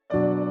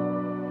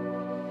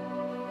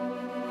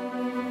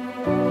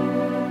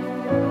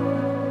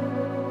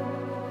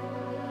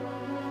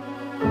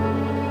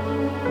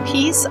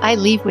Peace I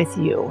leave with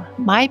you.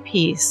 My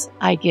peace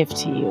I give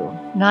to you.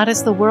 Not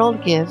as the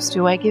world gives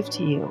do I give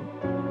to you.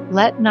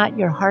 Let not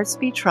your hearts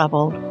be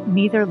troubled,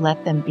 neither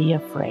let them be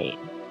afraid.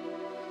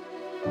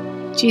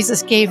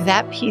 Jesus gave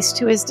that peace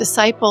to his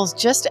disciples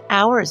just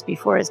hours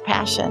before his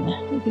passion.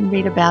 You can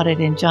read about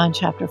it in John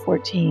chapter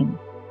 14.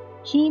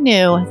 He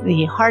knew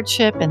the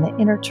hardship and the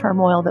inner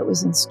turmoil that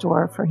was in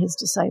store for his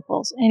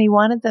disciples, and he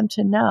wanted them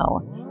to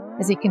know,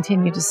 as he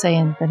continued to say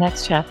in the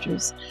next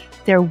chapters,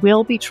 there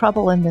will be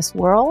trouble in this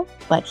world,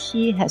 but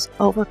he has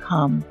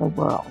overcome the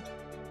world.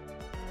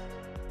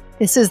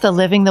 This is the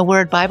Living the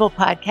Word Bible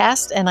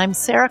podcast, and I'm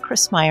Sarah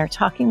Christmeyer,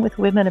 talking with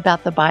women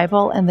about the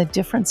Bible and the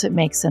difference it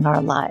makes in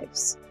our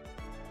lives.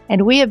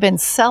 And we have been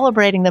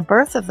celebrating the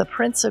birth of the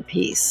Prince of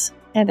Peace.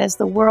 And as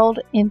the world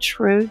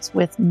intrudes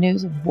with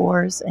news of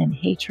wars and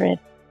hatred,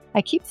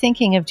 I keep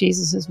thinking of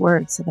Jesus'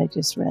 words that I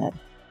just read.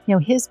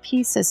 His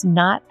peace is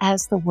not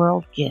as the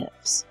world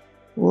gives.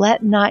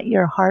 Let not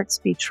your hearts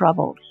be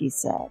troubled, he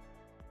said.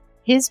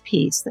 His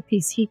peace, the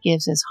peace he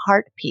gives, is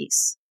heart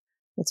peace.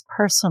 It's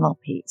personal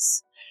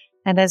peace.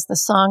 And as the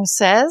song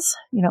says,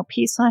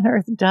 peace on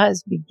earth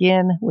does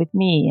begin with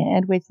me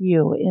and with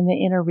you in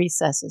the inner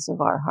recesses of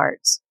our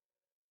hearts.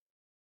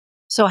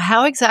 So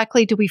how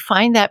exactly do we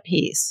find that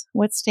peace?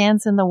 What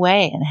stands in the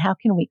way, and how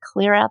can we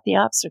clear out the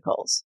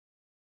obstacles?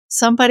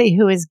 Somebody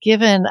who has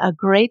given a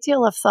great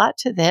deal of thought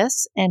to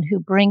this and who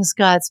brings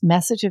God's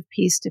message of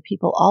peace to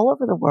people all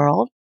over the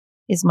world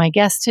is my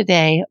guest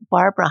today,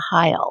 Barbara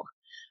Heil.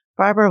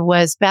 Barbara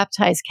was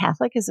baptized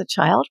Catholic as a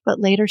child, but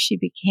later she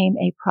became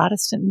a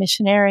Protestant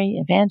missionary,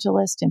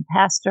 evangelist, and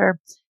pastor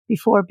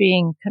before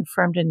being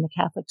confirmed in the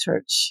Catholic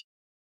Church.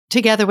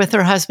 Together with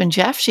her husband,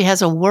 Jeff, she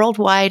has a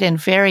worldwide and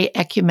very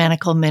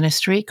ecumenical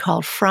ministry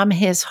called From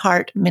His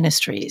Heart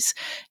Ministries.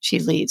 She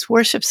leads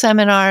worship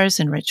seminars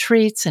and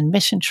retreats and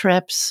mission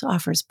trips,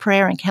 offers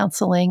prayer and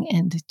counseling,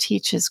 and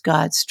teaches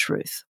God's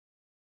truth.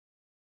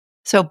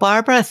 So,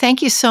 Barbara,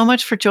 thank you so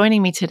much for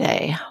joining me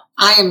today.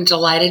 I am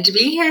delighted to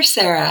be here,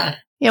 Sarah.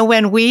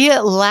 When we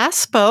last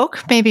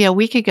spoke, maybe a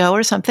week ago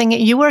or something,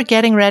 you were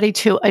getting ready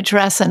to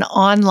address an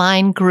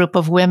online group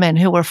of women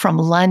who were from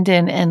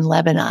London and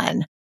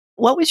Lebanon.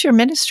 What was your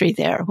ministry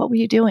there? What were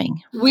you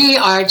doing? We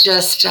are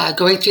just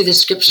going through the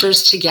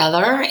scriptures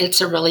together.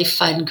 It's a really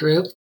fun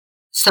group.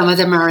 Some of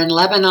them are in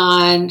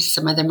Lebanon.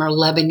 Some of them are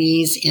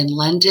Lebanese in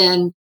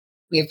London.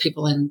 We have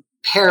people in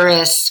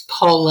Paris,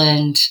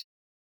 Poland.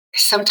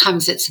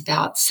 Sometimes it's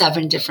about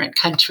 7 different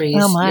countries,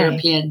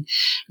 European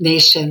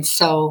nations.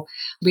 So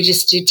we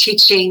just do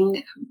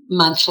teaching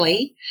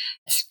monthly.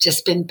 It's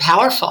just been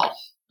powerful.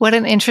 What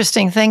an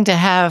interesting thing to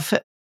have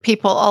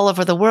people all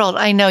over the world.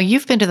 I know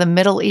you've been to the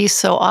Middle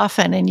East so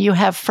often, and you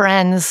have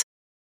friends,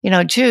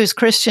 Jews,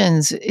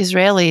 Christians,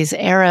 Israelis,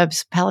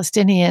 Arabs,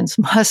 Palestinians,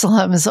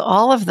 Muslims,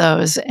 all of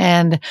those.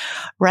 And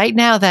right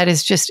now that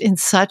is just in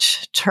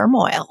such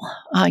turmoil.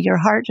 Your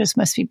heart just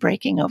must be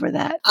breaking over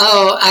that.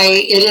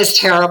 It is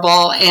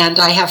terrible. And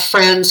I have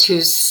friends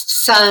whose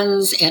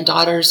sons and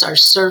daughters are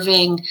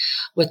serving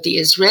with the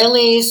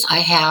Israelis. I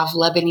have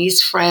Lebanese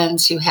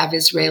friends who have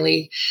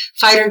Israeli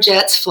fighter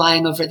jets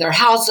flying over their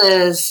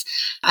houses.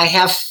 I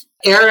have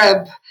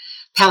Arab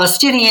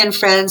Palestinian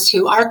friends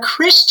who are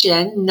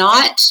Christian,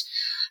 not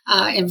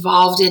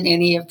involved in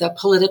any of the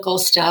political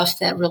stuff,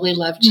 that really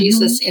love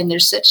Jesus, and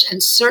there's such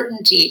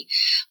uncertainty.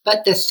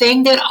 But the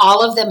thing that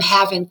all of them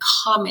have in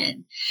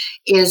common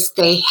is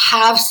they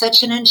have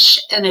such an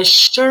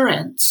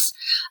assurance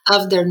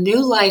of their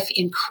new life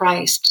in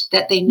Christ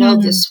that they know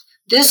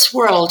this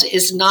world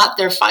is not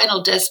their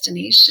final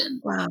destination.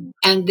 Wow.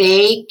 And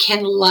they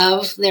can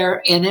love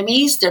their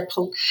enemies.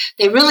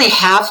 They really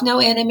have no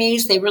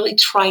enemies. They really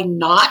try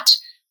not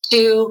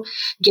to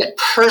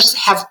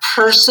have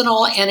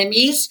personal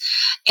enemies.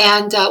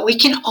 And we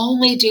can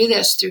only do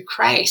this through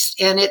Christ.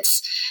 And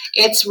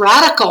it's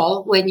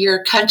radical when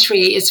your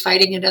country is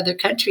fighting another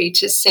country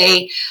to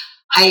say,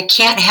 I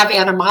can't have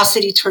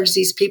animosity towards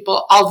these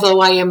people,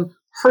 although I am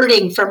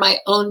hurting for my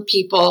own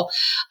people.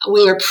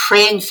 We are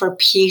praying for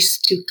peace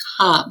to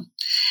come.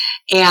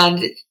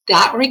 And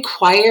that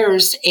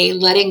requires a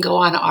letting go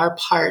on our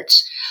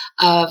part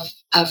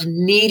of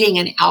needing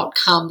an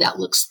outcome that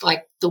looks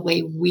like the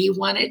way we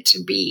want it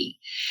to be.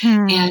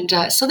 And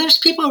so there's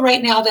people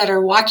right now that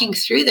are walking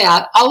through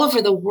that all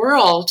over the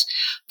world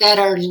that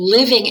are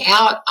living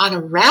out on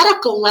a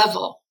radical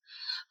level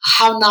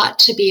how not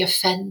to be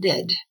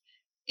offended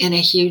in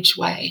a huge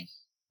way.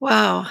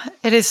 Wow,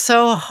 it is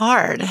so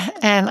hard.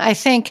 And I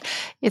think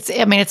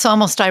it's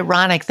almost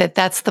ironic that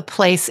that's the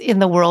place in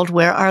the world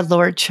where our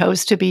Lord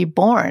chose to be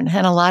born.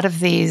 And a lot of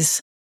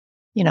these,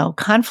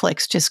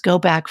 conflicts just go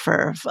back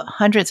for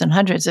hundreds and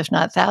hundreds, if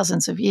not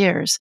thousands of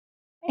years.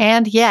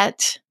 And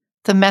yet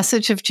the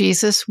message of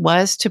Jesus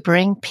was to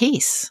bring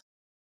peace.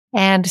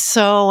 And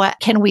so,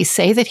 can we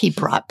say that he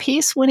brought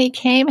peace when he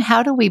came?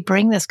 How do we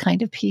bring this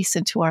kind of peace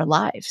into our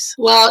lives?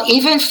 Well,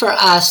 even for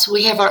us,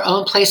 we have our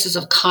own places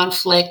of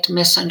conflict,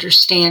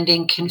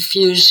 misunderstanding,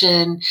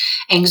 confusion,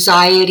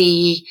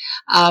 anxiety,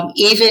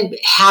 even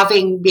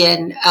having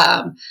been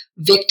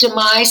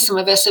victimized. Some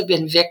of us have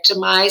been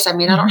victimized. I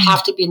mean, I don't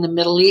have to be in the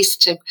Middle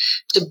East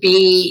to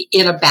be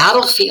in a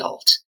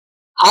battlefield.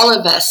 All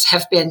of us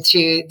have been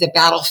through the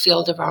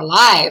battlefield of our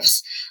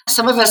lives.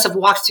 Some of us have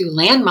walked through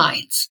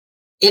landmines.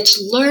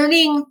 It's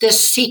learning the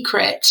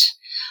secret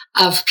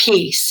of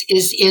peace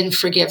is in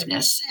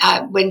forgiveness.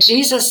 When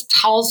Jesus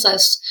tells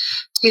us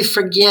to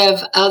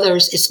forgive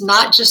others, it's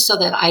not just so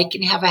that I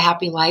can have a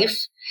happy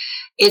life.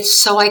 It's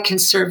so I can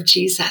serve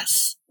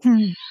Jesus.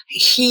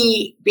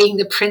 He, being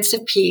the Prince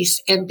of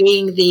Peace and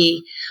being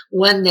the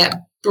one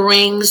that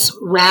brings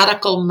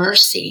radical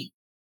mercy,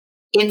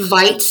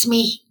 invites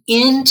me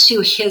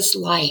into his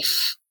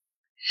life.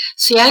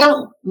 See, I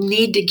don't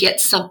need to get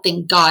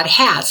something God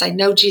has. I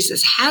know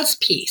Jesus has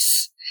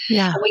peace.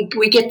 Yeah.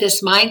 We get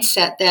this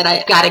mindset that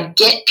I got to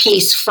get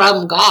peace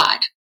from God.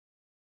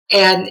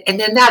 And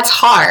then that's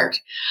hard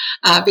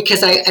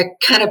because I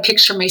kind of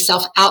picture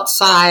myself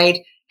outside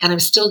and I'm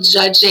still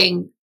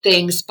judging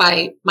things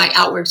by my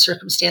outward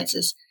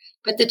circumstances.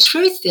 But the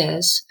truth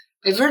is,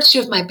 by virtue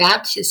of my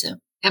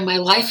baptism and my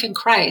life in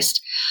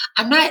Christ,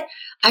 I'm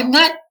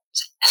not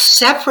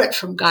separate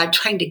from God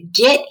trying to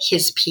get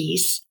his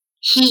peace.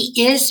 He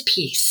is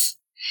peace.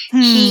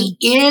 He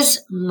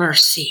is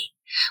mercy.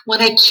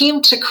 When I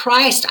came to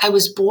Christ, I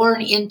was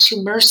born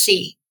into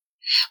mercy.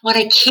 When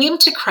I came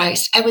to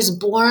Christ, I was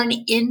born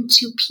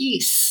into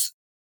peace.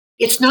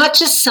 It's not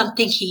just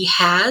something he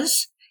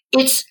has.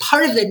 It's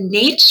part of the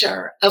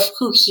nature of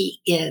who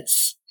he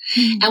is.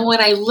 And when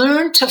I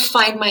learned to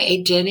find my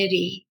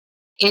identity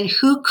in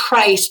who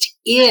Christ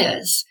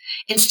is,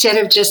 instead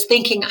of just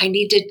thinking I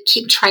need to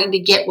keep trying to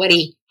get what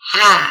he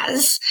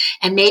has,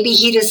 and maybe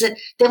he doesn't,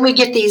 then we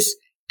get these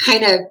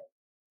kind of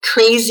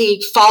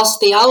crazy false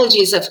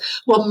theologies of,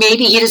 well,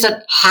 maybe he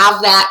doesn't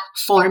have that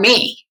for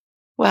me.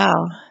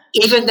 Wow.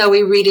 Even though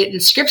we read it in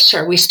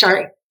scripture, we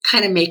start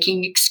kind of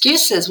making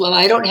excuses. Well,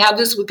 I don't have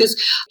this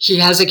because he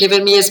hasn't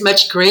given me as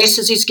much grace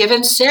as he's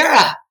given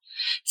Sarah.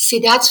 See,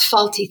 that's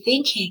faulty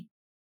thinking.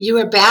 You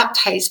are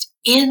baptized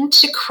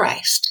into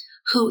Christ,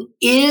 who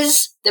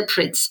is the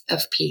Prince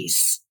of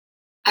Peace.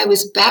 I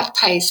was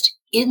baptized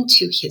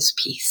into his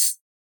peace.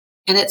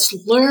 And it's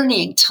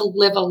learning to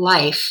live a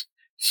life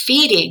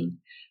feeding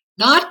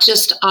not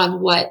just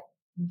on what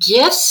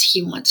gifts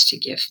he wants to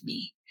give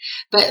me,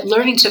 but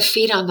learning to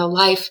feed on the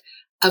life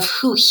of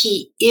who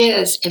he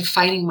is and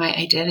finding my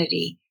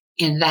identity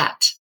in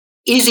that.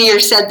 Easier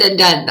said than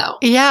done, though.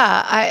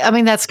 Yeah. I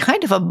mean, that's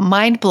kind of a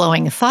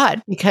mind-blowing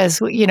thought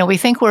because, we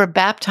think we're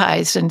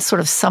baptized and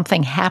sort of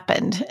something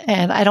happened.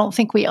 And I don't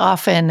think we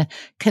often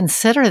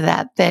consider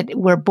that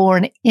we're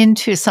born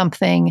into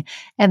something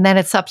and then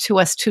it's up to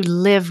us to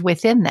live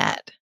within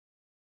that.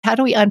 How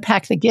do we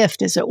unpack the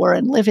gift, as it were,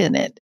 and live in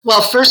it?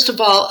 Well, first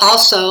of all,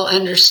 also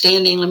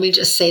understanding, let me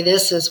just say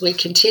this as we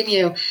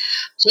continue.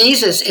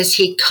 Jesus, as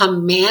he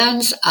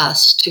commands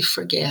us to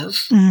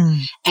forgive,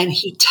 and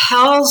he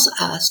tells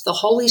us the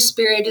Holy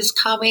Spirit is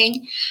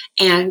coming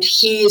and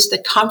he is the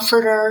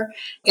comforter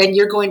and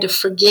you're going to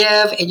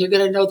forgive and you're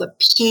going to know the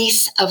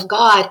peace of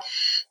God.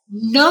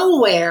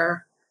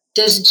 Nowhere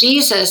does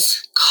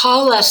Jesus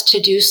call us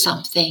to do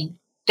something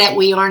that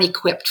we aren't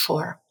equipped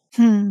for.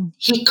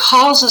 He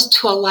calls us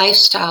to a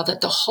lifestyle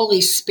that the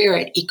Holy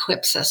Spirit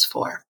equips us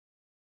for.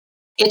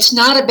 It's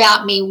not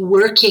about me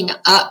working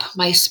up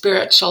my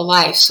spiritual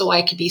life so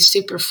I can be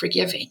super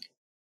forgiving.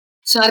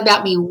 It's not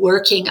about me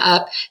working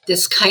up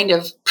this kind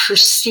of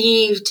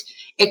perceived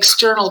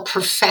external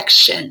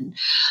perfection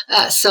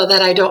so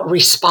that I don't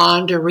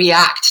respond or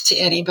react to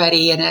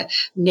anybody in a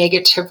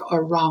negative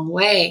or wrong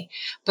way.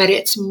 But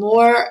it's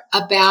more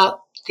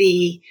about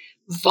the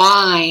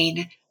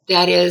vine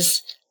that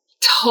is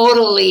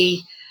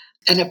totally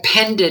an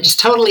appendage,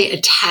 totally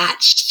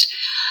attached,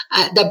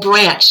 the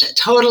branch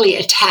totally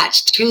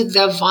attached to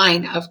the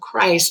vine of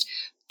Christ,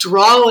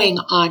 drawing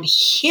on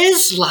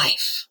his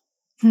life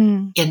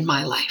in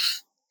my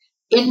life.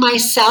 In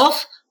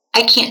myself,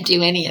 I can't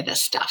do any of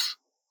this stuff.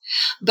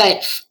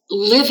 But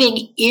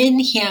living in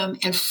him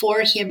and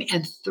for him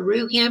and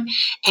through him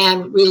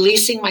and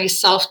releasing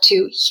myself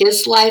to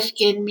his life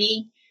in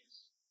me,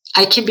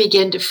 I can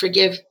begin to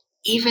forgive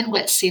even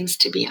what seems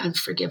to be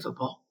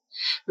unforgivable.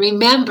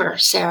 Remember,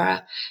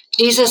 Sarah,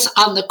 Jesus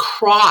on the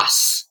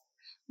cross,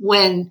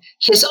 when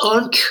his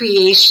own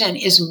creation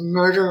is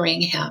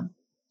murdering him,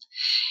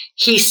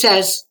 he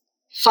says,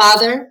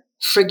 Father,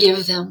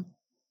 forgive them.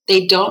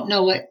 They don't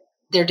know what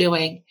they're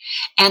doing.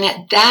 And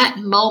at that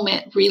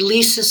moment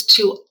releases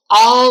to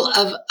all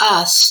of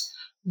us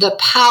the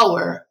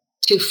power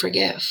to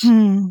forgive.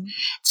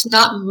 It's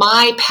not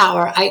my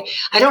power. I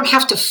don't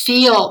have to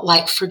feel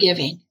like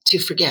forgiving to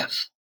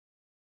forgive.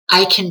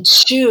 I can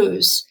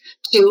choose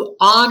to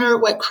honor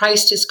what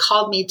Christ has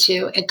called me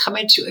to and come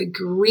into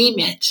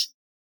agreement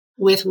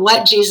with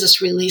what Jesus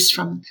released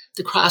from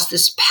the cross,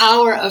 this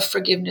power of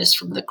forgiveness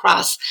from the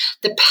cross,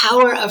 the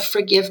power of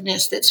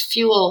forgiveness that's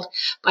fueled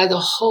by the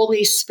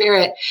Holy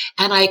Spirit.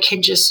 And I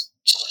can just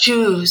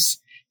choose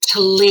to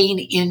lean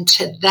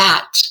into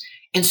that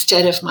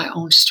instead of my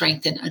own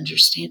strength and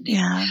understanding.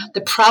 Yeah.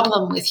 The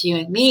problem with you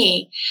and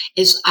me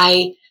is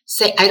I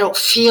say, I don't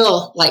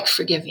feel like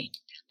forgiving.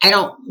 I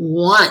don't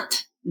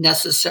want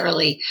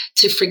necessarily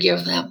to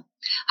forgive them.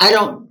 I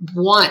don't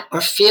want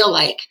or feel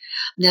like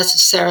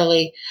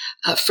necessarily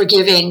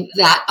forgiving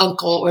that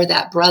uncle or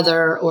that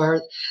brother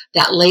or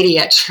that lady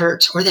at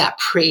church or that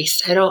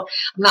priest. I'm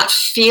not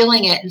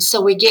feeling it. And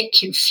so we get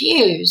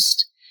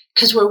confused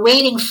because we're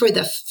waiting for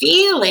the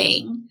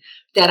feeling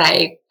that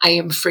I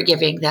am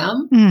forgiving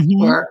them,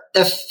 or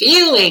the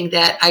feeling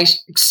that I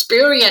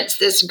experience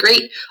this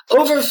great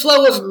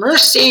overflow of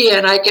mercy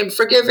and I can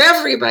forgive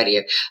everybody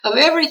of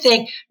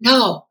everything.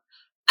 No,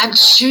 I'm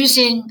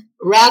choosing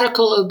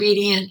radical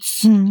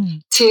obedience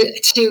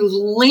to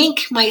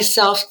link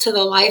myself to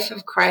the life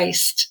of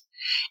Christ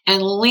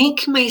and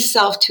link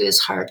myself to his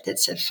heart that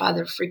said,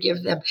 Father,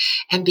 forgive them.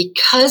 And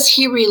because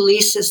he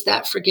releases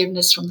that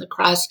forgiveness from the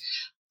cross,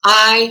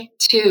 I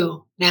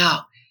too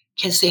now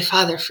can say,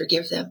 Father,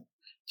 forgive them.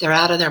 They're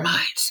out of their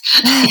minds.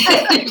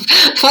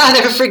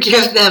 Father,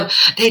 forgive them.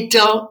 They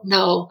don't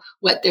know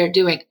what they're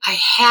doing. I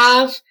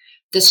have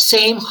the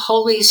same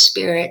Holy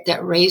Spirit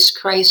that raised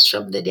Christ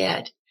from the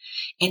dead,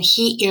 and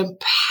he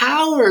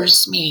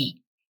empowers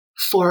me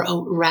for a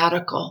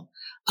radical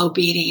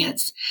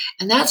obedience.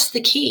 And that's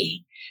the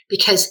key,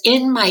 because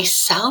in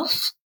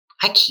myself,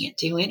 I can't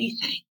do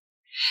anything.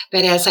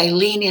 But as I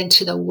lean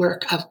into the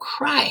work of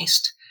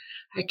Christ,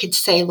 I could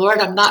say, Lord,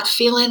 I'm not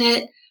feeling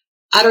it.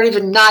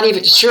 Not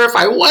even sure if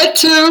I want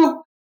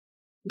to.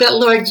 But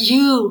Lord,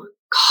 you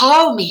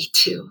call me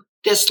to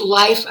this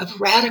life of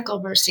radical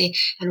mercy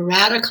and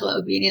radical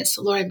obedience.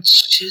 So Lord, I'm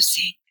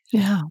choosing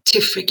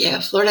to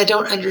forgive. Lord, I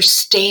don't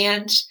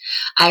understand.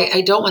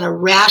 I don't want to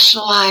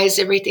rationalize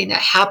everything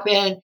that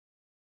happened.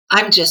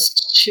 I'm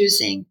just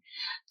choosing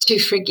to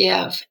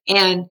forgive.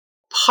 And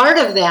part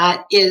of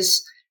that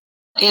is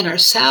in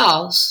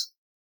ourselves.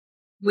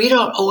 We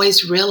don't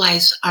always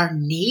realize our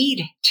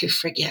need to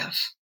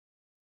forgive.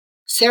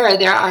 Sarah,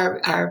 there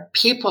are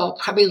people,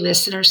 probably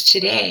listeners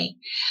today,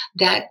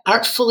 that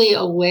aren't fully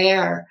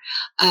aware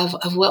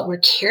of what we're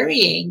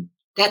carrying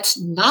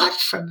that's not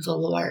from the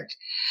Lord.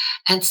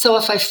 And so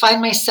if I find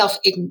myself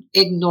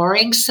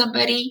ignoring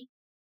somebody,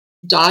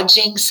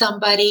 dodging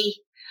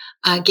somebody,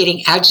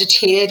 getting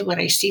agitated when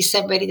I see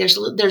somebody,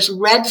 there's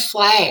red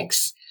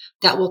flags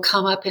that will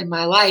come up in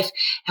my life.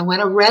 And when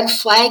a red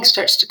flag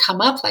starts to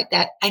come up like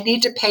that, I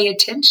need to pay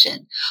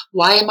attention.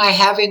 Why am I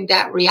having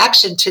that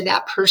reaction to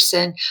that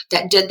person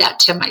that did that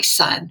to my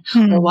son?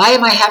 Or why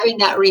am I having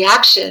that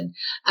reaction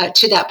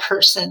to that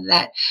person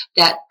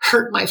that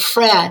hurt my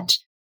friend?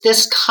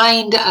 This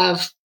kind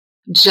of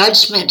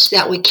judgment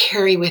that we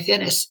carry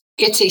within us,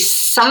 it's a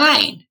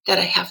sign that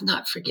I have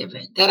not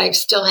forgiven, that I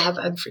still have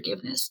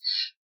unforgiveness.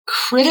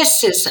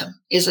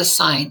 Criticism is a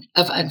sign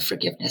of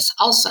unforgiveness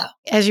also.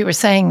 As you were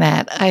saying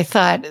that, I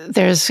thought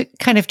there's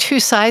kind of two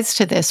sides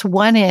to this.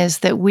 One is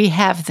that we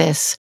have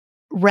this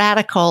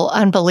radical,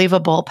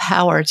 unbelievable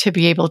power to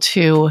be able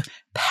to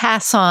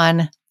pass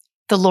on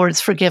the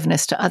Lord's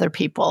forgiveness to other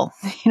people.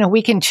 You know,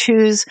 we can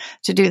choose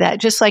to do that,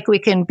 just like we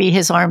can be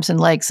his arms and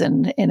legs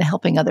in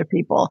helping other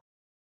people.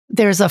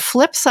 There's a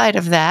flip side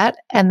of that,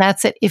 and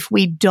that's that if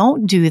we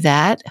don't do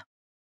that,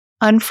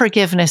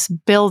 unforgiveness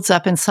builds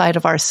up inside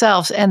of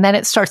ourselves, and then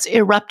it starts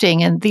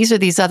erupting. And these are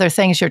these other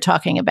things you're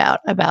talking about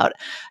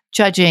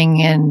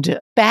judging, and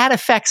bad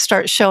effects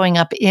start showing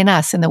up in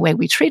us in the way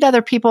we treat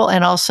other people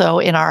and also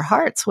in our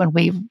hearts when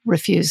we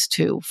refuse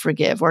to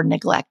forgive or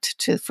neglect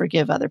to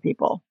forgive other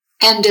people.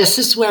 And this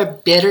is where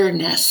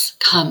bitterness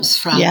comes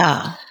from.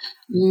 Yeah.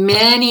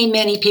 Many,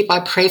 many people,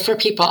 I pray for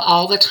people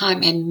all the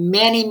time, and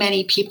many,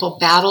 many people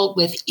battle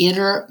with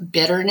inner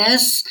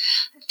bitterness.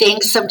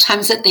 Things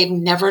sometimes that they've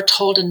never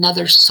told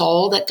another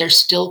soul that they're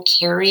still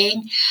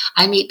carrying.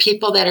 I meet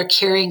people that are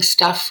carrying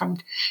stuff from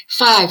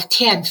 5,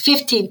 10,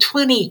 15,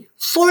 20,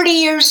 40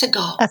 years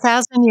ago.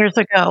 1,000 years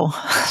ago.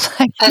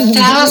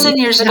 1,000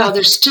 years ago.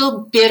 They're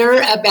still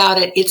bitter about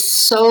it. It's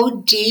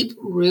so deep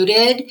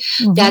rooted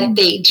that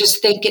they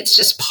just think it's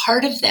just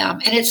part of them.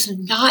 And it's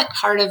not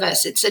part of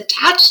us. It's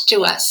attached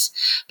to us,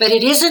 but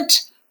it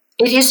isn't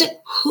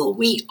who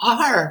we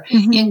are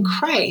in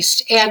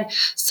Christ. And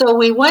so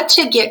we want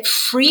to get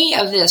free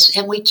of this,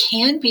 and we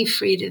can be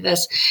free to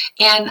this.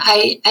 And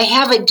I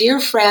have a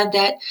dear friend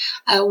that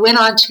went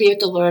on to be with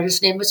the Lord.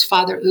 His name was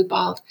Father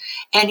Ubald.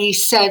 And he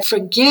said,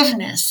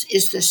 forgiveness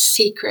is the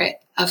secret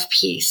of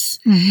peace.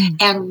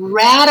 And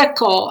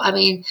radical, I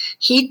mean,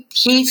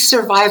 he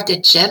survived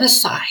a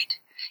genocide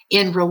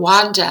in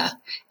Rwanda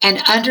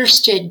and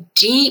understood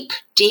deep,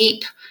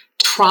 deep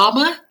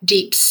trauma,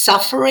 deep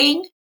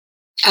suffering,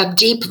 of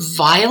deep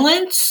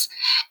violence,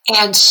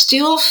 and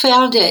still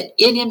found it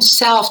in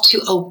himself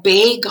to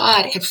obey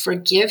God and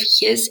forgive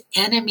his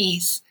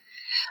enemies.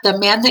 The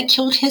man that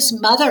killed his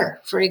mother,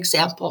 for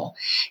example,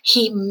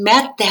 he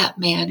met that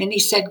man and he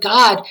said,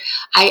 God,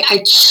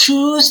 I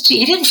choose to,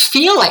 he didn't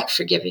feel like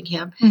forgiving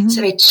him. He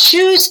said, I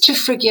choose to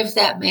forgive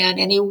that man.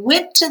 And he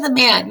went to the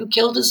man who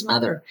killed his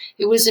mother,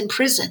 who was in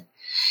prison.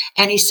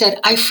 And he said,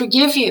 I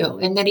forgive you.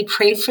 And then he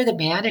prayed for the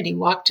man and he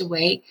walked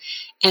away.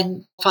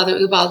 And Father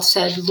Ubald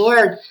said,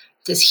 Lord,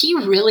 does he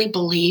really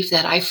believe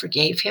that I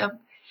forgave him?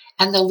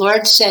 And the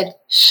Lord said,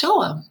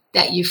 show him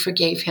that you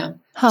forgave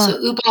him.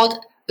 So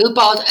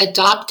Ubald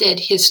adopted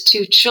his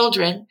 2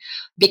 children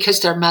because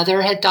their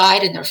mother had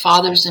died and their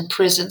father's in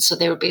prison. So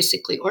they were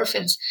basically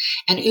orphans.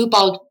 And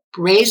Ubald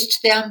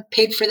raised them,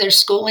 paid for their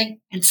schooling,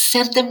 and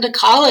sent them to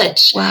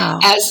college. Wow.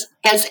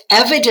 As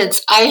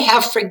evidence, I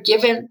have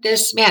forgiven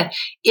this man.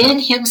 In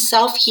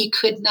himself, he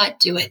could not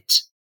do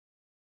it.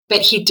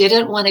 But he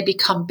didn't want to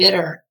become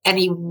bitter. And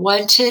he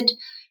wanted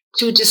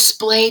to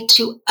display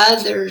to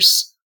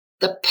others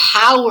the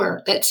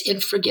power that's in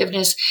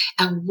forgiveness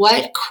and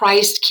what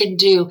Christ can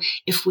do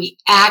if we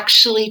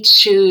actually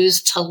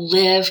choose to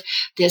live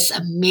this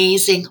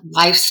amazing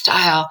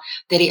lifestyle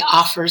that he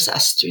offers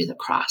us through the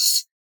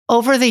cross.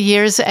 Over the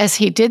years, as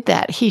he did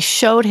that, he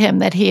showed him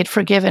that he had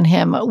forgiven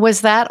him.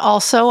 Was that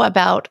also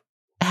about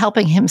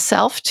helping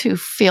himself to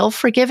feel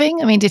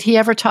forgiving? I mean, did he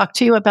ever talk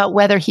to you about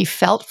whether he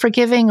felt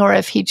forgiving or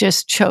if he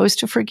just chose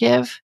to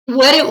forgive?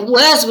 What it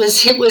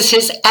was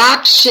his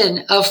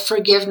action of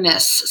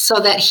forgiveness, so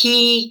that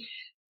he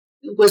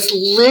was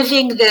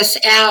living this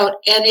out,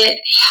 and it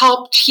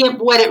helped him.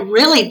 What it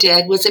really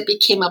did was it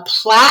became a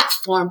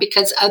platform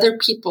because other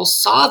people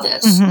saw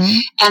this,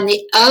 and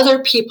the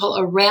other people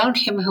around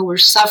him who were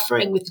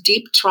suffering with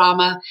deep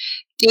trauma,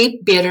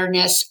 deep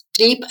bitterness,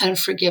 deep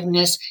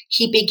unforgiveness,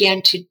 he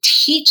began to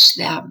teach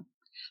them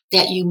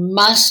that you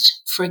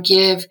must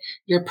forgive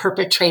your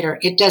perpetrator.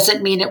 It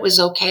doesn't mean it was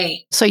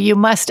okay. So you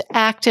must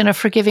act in a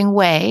forgiving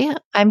way.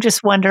 I'm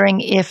just wondering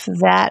if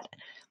that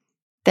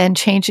then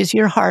changes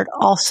your heart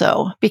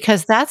also,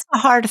 because that's a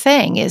hard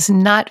thing, is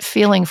not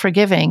feeling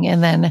forgiving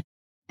and then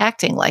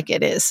acting like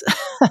it is.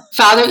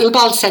 Father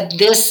Ubald said,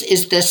 this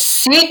is the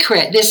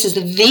secret. This is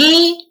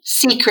the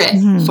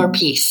secret for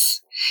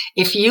peace.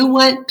 If you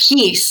want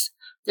peace,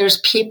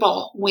 there's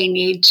people we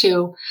need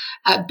to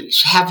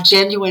have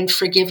genuine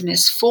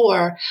forgiveness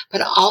for,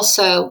 but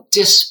also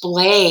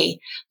display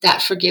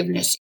that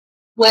forgiveness.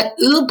 What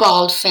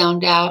Ubald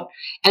found out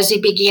as he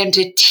began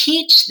to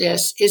teach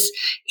this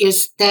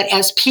is that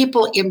as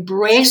people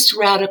embraced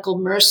radical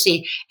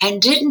mercy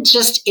and didn't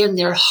just in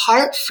their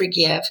heart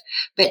forgive,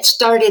 but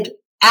started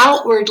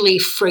outwardly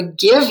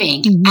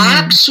forgiving,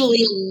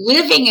 actually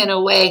living in a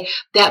way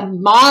that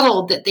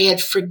modeled that they had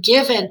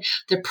forgiven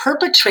the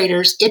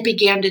perpetrators, it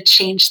began to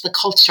change the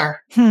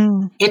culture.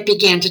 It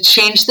began to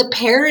change the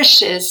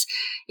parishes.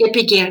 It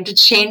began to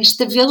change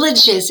the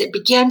villages. It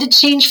began to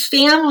change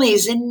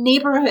families and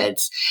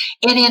neighborhoods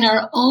and in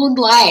our own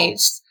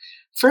lives.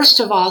 First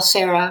of all,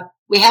 Sarah,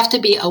 we have to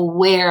be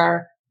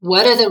aware.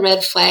 What are the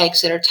red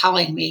flags that are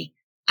telling me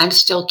I'm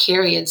still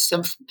carrying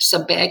some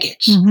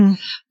baggage?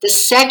 The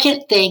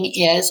second thing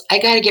is I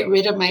got to get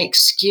rid of my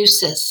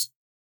excuses.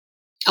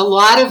 A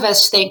lot of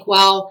us think,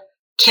 well,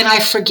 can I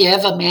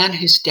forgive a man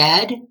who's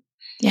dead?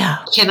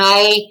 Yeah. Can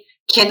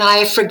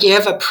I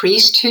forgive a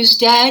priest who's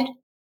dead?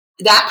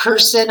 That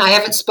person, I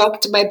haven't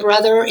spoken to my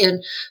brother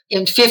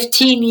in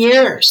 15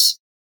 years.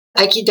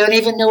 I don't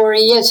even know where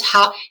he is.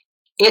 How?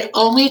 It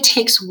only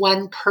takes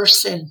one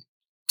person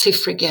to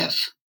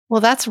forgive.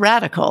 Well, that's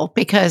radical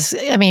because,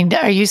 I mean,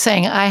 are you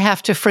saying I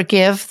have to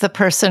forgive the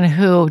person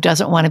who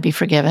doesn't want to be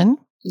forgiven?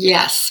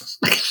 Yes.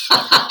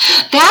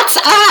 That's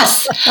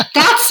us.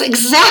 That's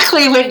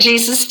exactly what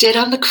Jesus did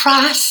on the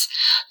cross.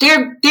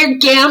 They're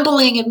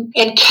gambling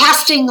and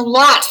casting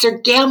lots. They're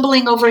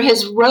gambling over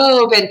his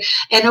robe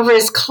and over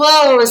his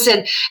clothes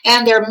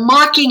and they're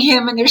mocking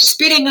him and they're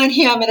spitting on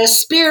him and a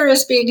spear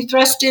is being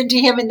thrust into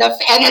him and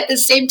at the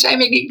same time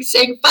he's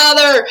saying,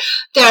 Father,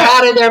 they're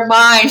out of their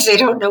minds. They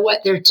don't know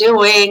what they're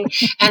doing.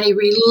 And he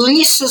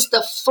releases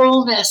the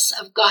fullness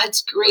of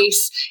God's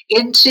grace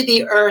into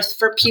the earth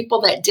for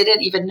people that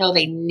didn't even know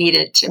they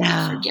needed to be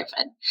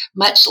forgiven,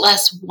 much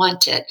less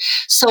wanted.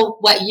 So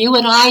what you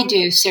and I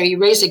do, Sarah, you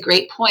raise a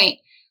great point.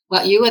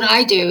 What you and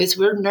I do is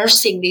we're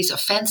nursing these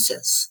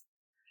offenses.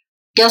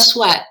 Guess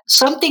what?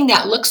 Something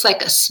that looks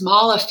like a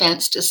small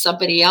offense to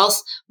somebody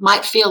else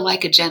might feel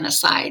like a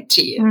genocide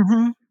to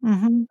you.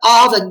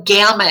 All the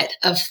gamut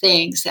of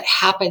things that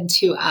happen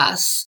to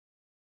us,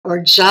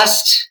 or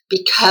just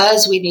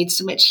because we need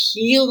so much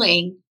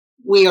healing,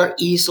 we are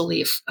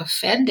easily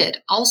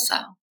offended also.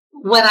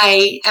 When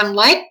I am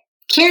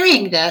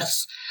carrying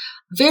this,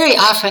 very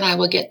often I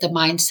will get the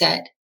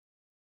mindset,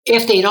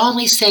 if they'd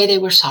only say they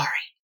were sorry.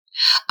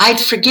 I'd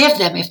forgive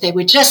them if they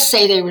would just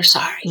say they were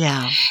sorry.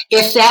 Yeah.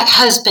 If that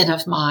husband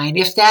of mine,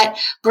 if that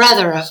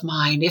brother of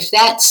mine, if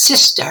that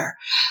sister,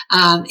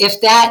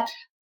 if that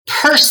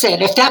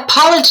person, if that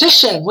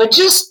politician would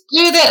just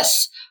do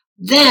this,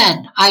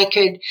 then I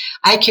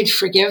could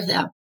forgive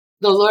them.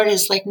 The Lord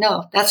is like,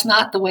 no, that's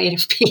not the way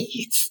to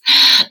peace.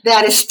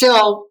 That is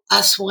still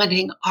us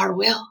wanting our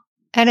will.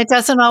 And it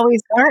doesn't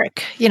always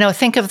work.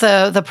 Think of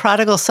the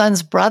prodigal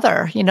son's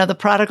brother. The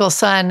prodigal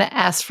son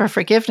asked for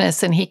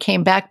forgiveness and he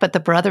came back, but the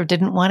brother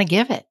didn't want to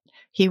give it.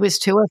 He was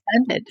too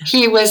offended.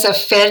 He was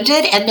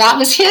offended, and that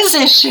was his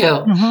issue.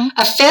 Mm-hmm.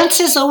 Offense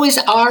is always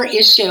our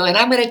issue. And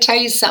I'm going to tell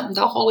you something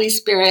the Holy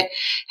Spirit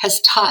has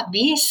taught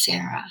me,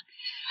 Sarah,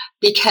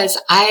 because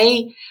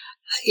I'm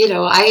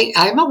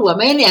a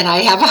woman and I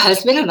have a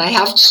husband and I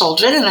have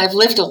children and I've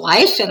lived a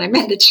life and I'm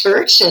in the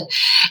church and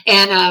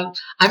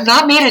I'm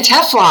not made of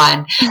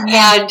Teflon.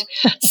 And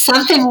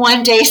something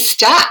one day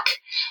stuck.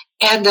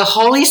 And the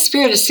Holy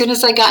Spirit, as soon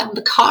as I got in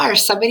the car,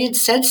 somebody had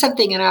said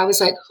something and I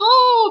was like,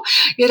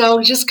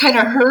 just kind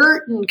of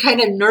hurt and kind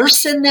of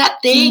nursing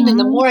that thing. Mm-hmm. And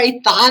the more I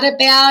thought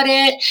about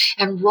it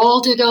and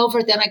rolled it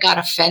over, then I got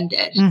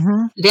offended.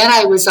 Mm-hmm. Then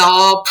I was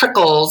all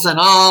prickles and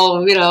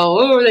all,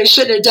 they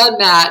shouldn't have done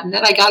that. And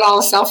then I got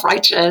all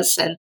self-righteous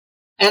and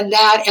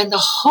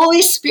the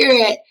Holy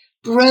Spirit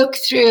broke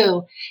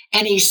through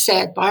and he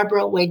said,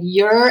 Barbara, when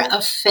you're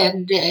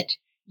offended,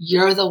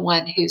 you're the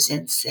one who's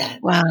in sin.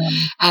 Wow.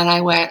 And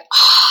I went,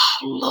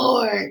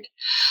 Lord,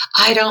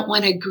 I don't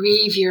want to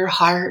grieve your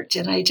heart.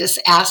 And I just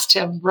asked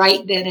him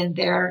right then and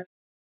there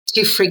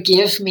to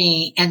forgive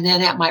me. And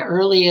then at my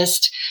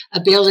earliest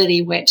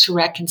ability went to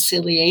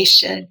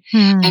reconciliation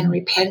and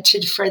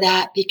repented for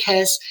that,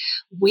 because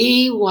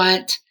we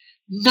want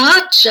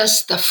not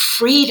just the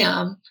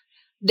freedom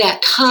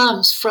that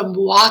comes from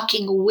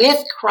walking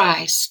with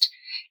Christ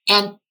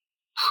and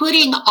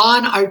putting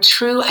on our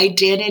true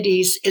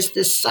identities as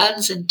the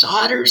sons and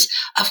daughters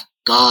of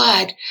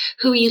God,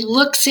 who he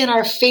looks in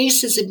our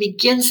faces and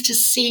begins to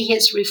see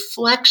his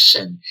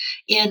reflection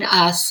in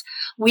us.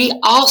 We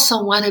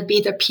also want to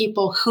be the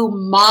people who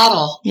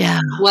model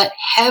what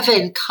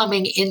heaven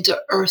coming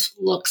into earth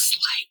looks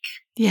like.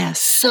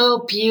 Yes.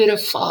 So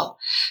beautiful.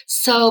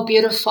 So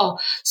beautiful.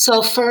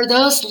 So for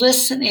those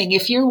listening,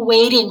 if you're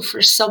waiting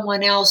for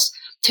someone else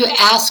to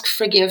ask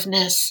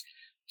forgiveness,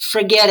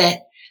 forget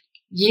it.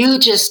 You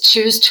just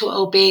choose to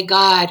obey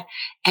God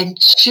and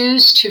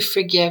choose to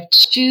forgive.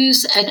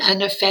 Choose an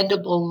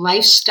unoffendable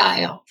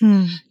lifestyle.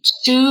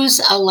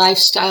 Choose a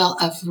lifestyle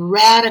of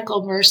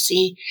radical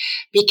mercy,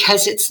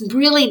 because it's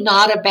really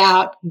not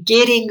about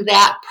getting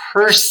that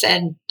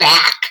person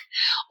back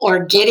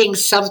or getting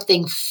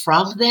something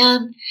from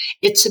them.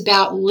 It's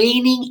about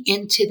leaning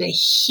into the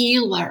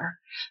healer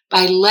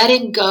by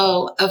letting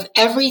go of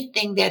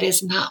everything that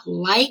is not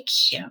like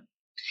him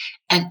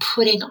and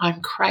putting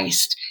on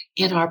Christ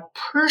in our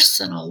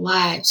personal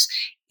lives,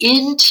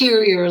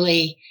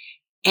 interiorly,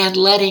 and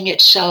letting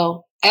it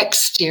show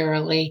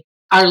exteriorly.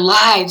 Our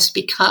lives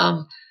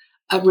become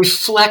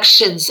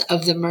reflections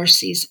of the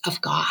mercies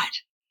of God.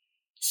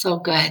 So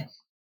good.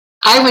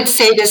 I would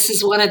say this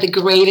is one of the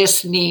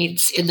greatest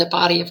needs in the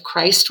body of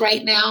Christ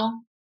right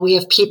now. We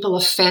have people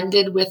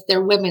offended with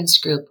their women's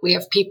group. We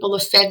have people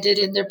offended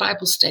in their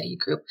Bible study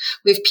group.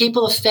 We have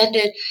people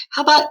offended.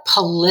 How about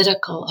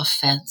political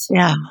offense?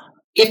 Yeah.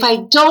 If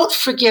I don't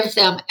forgive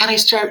them and I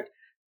start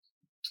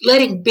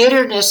letting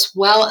bitterness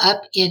well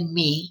up in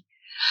me,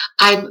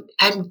 I'm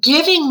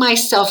giving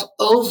myself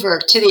over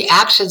to the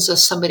actions of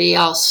somebody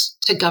else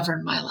to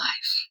govern my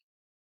life,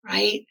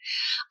 right?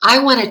 I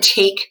want to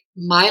take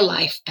my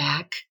life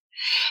back,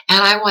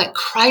 and I want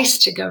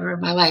Christ to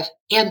govern my life.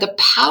 And the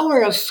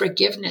power of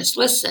forgiveness,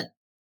 listen.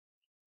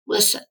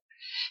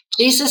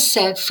 Jesus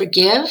said,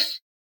 forgive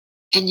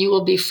and you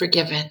will be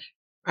forgiven,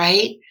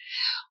 right?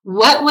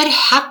 What would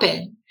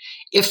happen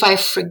if I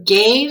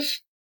forgave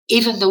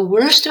even the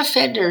worst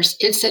offenders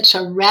in such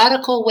a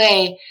radical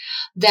way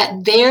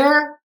that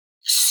their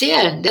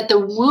sin, that the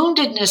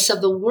woundedness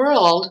of the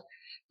world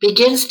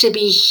begins to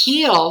be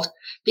healed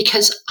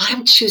because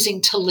I'm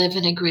choosing to live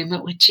in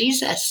agreement with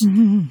Jesus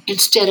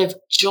instead of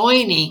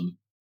joining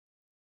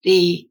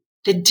the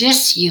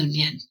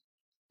disunion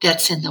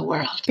that's in the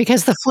world.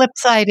 Because the flip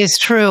side is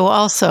true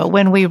also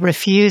when we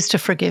refuse to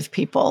forgive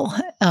people,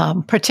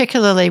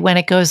 particularly when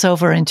it goes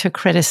over into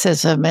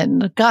criticism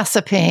and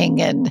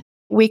gossiping, and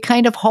we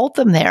kind of hold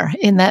them there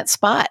in that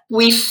spot.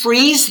 We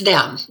freeze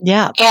them.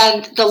 Yeah.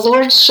 And the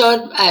Lord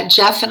showed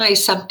Jeff and I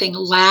something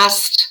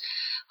last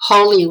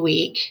Holy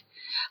Week.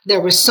 There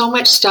was so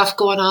much stuff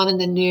going on in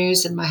the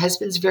news, and my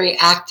husband's very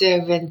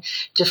active in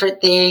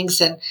different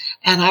things. And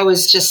I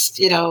was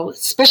just,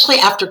 especially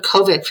after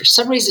COVID, for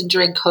some reason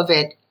during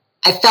COVID,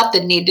 I felt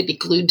the need to be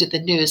glued to the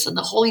news, and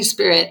the Holy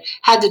Spirit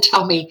had to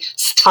tell me,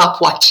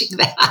 stop watching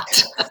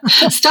that.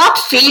 Stop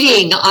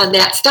feeding on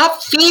that.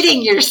 Stop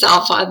feeding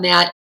yourself on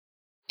that.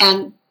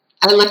 And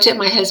I looked at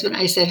my husband.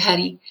 I said,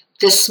 honey,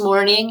 this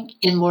morning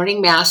in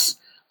morning mass,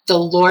 the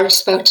Lord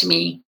spoke to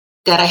me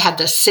that I had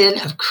the sin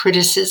of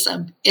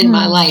criticism in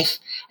my life,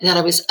 and that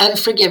I was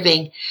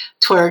unforgiving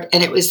toward,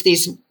 and it was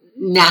these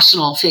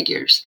national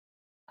figures.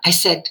 I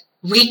said,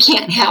 we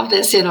can't have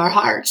this in our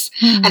hearts.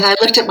 And I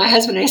looked at my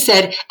husband and I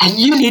said, and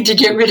you need to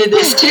get rid of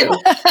this too.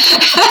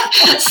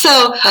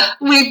 So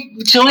we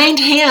joined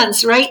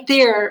hands right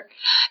there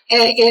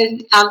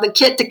on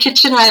the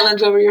kitchen island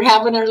where we were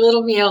having our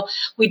little meal.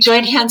 We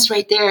joined hands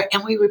right there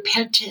and we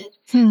repented.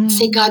 And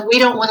say, God, we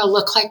don't want to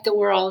look like the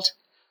world.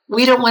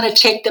 We don't want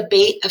to take the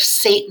bait of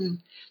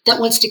Satan that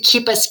wants to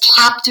keep us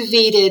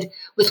captivated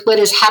with what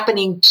is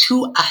happening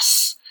to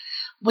us.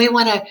 We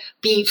want to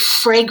be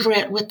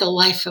fragrant with the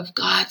life of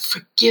God.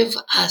 Forgive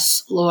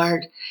us,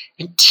 Lord,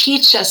 and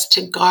teach us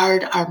to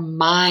guard our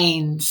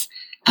minds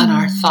and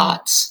our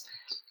thoughts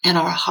and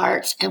our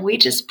hearts. And we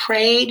just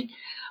prayed,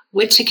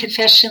 went to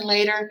confession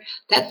later.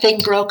 That thing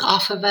broke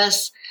off of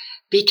us,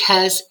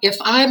 because if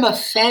I'm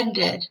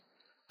offended,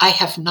 I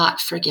have not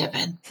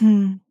forgiven.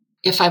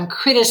 If I'm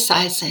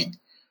criticizing,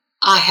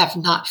 I have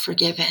not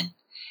forgiven.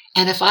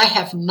 And if I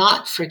have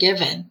not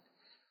forgiven,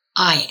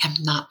 I am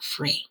not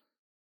free.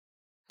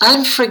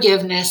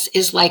 Unforgiveness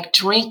is like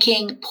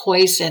drinking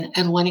poison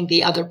and wanting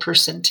the other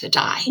person to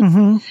die.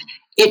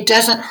 It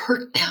doesn't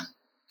hurt them.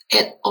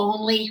 It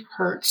only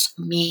hurts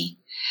me.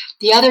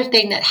 The other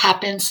thing that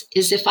happens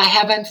is if I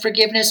have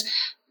unforgiveness,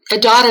 a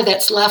daughter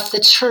that's left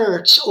the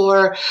church,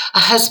 or a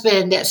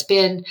husband that's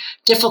been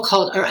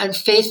difficult or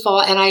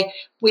unfaithful, and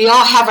we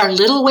all have our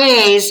little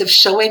ways of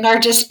showing our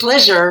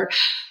displeasure.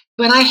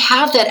 When I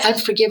have that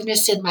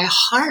unforgiveness in my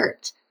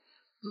heart,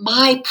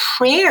 my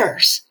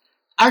prayers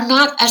are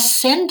not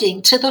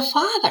ascending to the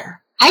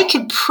Father. I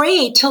could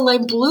pray till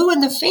I'm blue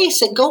in the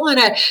face and go on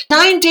a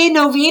 9-day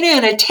novena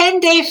and a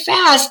 10-day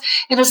fast.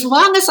 And as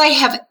long as I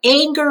have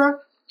anger,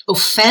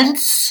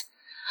 offense,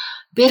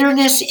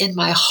 bitterness in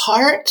my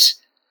heart,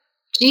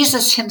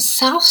 Jesus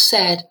himself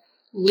said,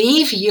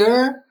 leave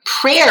your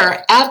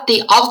prayer at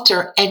the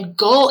altar and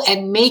go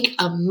and make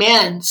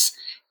amends,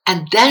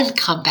 and then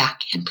come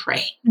back and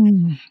pray.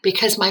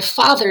 Because my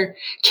Father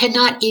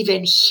cannot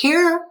even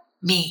hear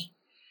me.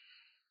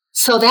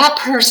 So that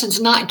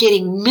person's not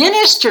getting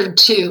ministered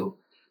to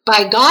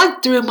by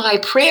God through my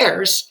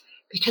prayers,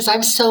 because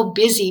I'm so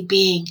busy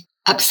being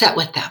upset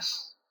with them.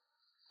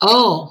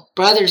 Oh,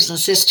 brothers and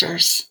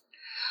sisters,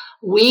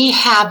 we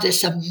have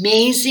this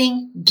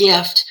amazing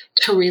gift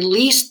to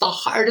release the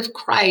heart of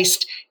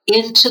Christ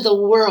into the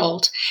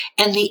world,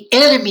 and the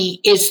enemy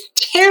is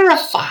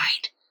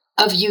terrified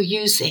of you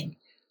using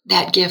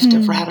that gift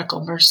of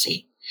radical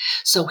mercy.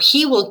 So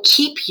he will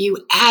keep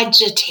you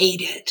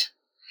agitated.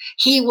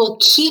 He will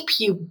keep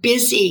you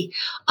busy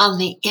on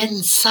the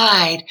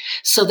inside,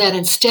 so that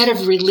instead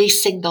of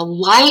releasing the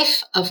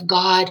life of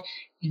God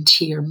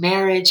into your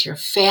marriage, your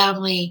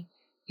family,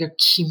 your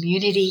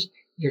community,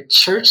 your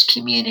church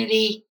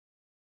community,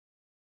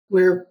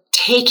 we're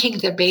taking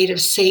the bait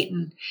of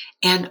Satan,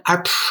 and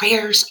our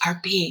prayers are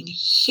being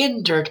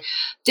hindered.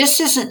 This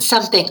isn't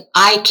something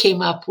I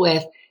came up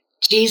with.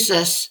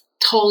 Jesus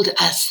told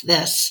us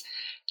this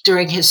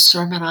during his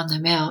Sermon on the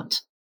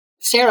Mount.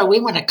 Sarah, we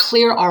want to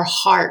clear our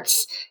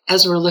hearts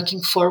as we're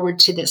looking forward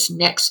to this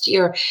next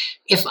year.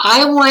 If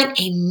I want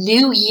a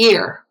new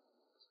year,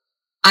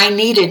 I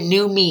need a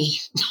new me.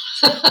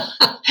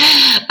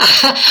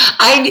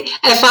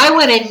 If I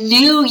want a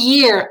new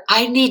year,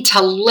 I need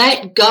to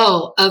let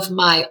go of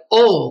my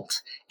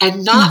old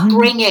and not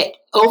bring it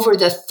over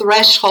the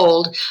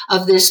threshold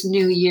of this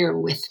new year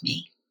with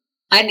me.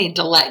 I need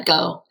to let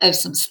go of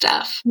some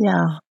stuff.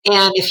 Yeah.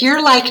 And if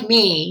you're like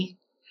me,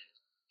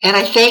 and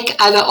I think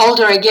the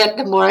older I get,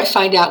 the more I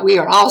find out we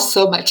are all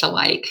so much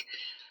alike.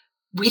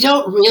 We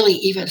don't really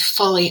even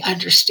fully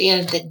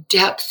understand the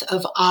depth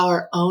of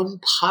our own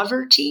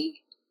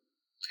poverty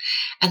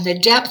and the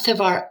depth of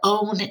our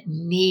own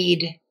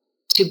need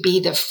to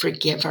be the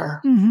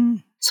forgiver.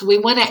 So we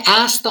want to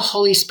ask the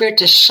Holy Spirit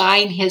to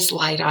shine his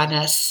light on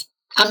us.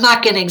 I'm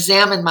not going to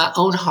examine my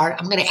own heart.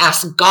 I'm going to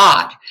ask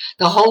God,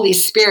 the Holy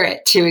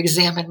Spirit, to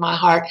examine my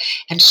heart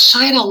and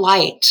shine a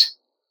light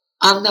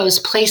on those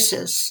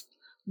places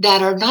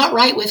that are not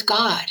right with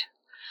God,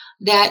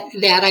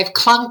 that I've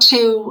clung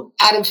to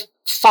out of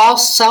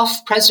false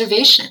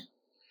self-preservation,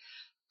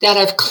 that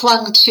I've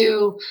clung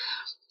to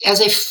as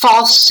a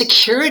false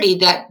security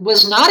that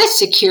was not a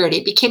security,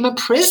 it became a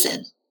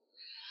prison.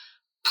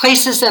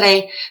 Places that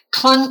I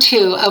clung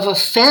to of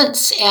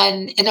offense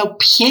and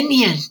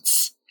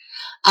opinions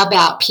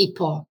about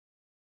people.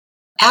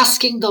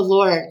 Asking the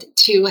Lord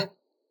to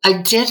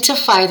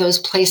identify those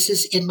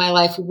places in my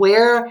life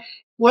where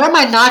am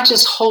I not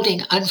just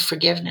holding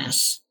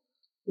unforgiveness?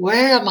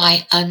 Where am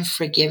I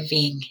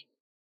unforgiving?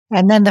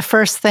 And then the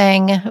first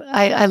thing,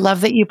 I love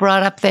that you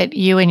brought up that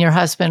you and your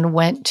husband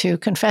went to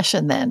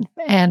confession then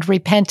and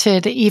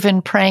repented,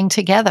 even praying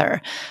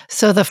together.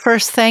 So the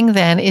first thing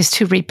then is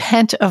to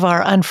repent of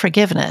our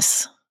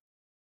unforgiveness.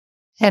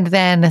 And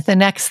then the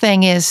next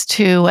thing is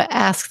to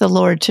ask the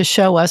Lord to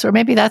show us, or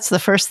maybe that's the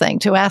first thing,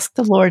 to ask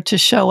the Lord to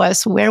show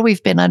us where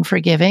we've been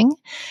unforgiving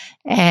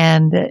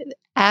and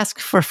ask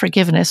for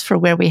forgiveness for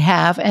where we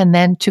have, and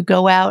then to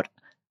go out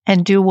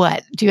and do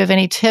what? Do you have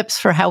any tips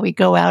for how we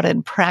go out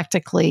and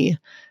practically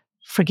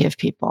forgive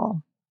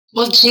people?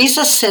 Well,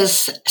 Jesus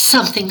says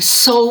something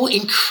so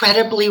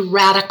incredibly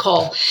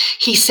radical.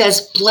 He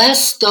says,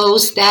 bless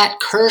those that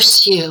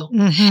curse you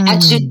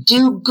and to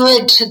do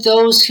good to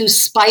those who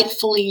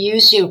spitefully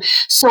use you.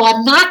 So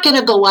I'm not going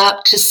to go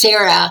up to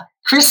Sarah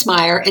Chris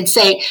Meyer and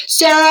say,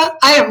 Sarah,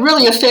 I am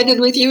really offended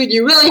with you and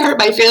you really hurt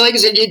my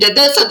feelings and you did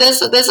this and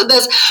this and this and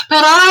this,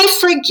 but I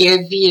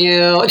forgive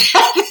you.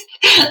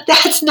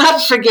 That's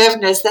not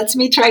forgiveness. That's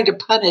me trying to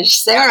punish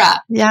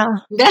Sarah. Yeah.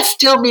 That's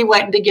still me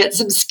wanting to get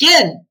some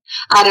skin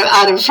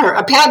out of her,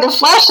 a pound of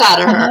flesh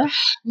out of her.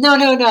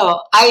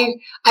 No.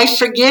 I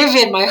forgive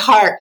in my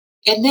heart.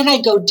 And then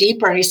I go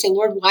deeper and I say,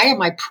 Lord, why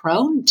am I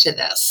prone to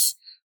this?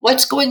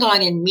 What's going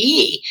on in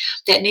me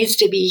that needs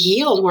to be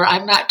healed where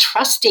I'm not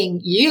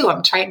trusting you?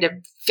 I'm trying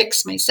to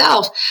fix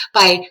myself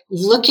by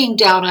looking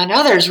down on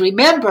others.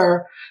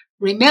 Remember,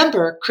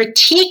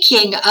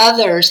 critiquing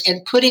others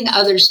and putting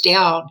others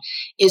down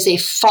is a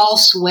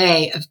false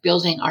way of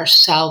building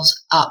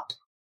ourselves up.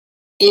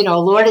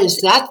 Lord,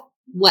 is that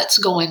what's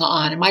going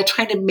on? Am I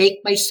trying to make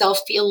myself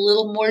feel a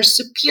little more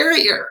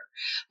superior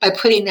by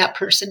putting that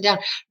person down?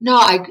 No,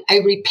 I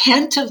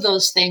repent of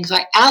those things.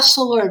 I ask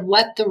the Lord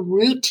what the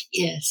root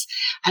is.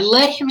 I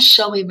let him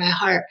show me my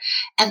heart.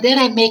 And then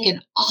I make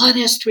an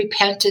honest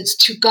repentance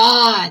to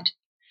God.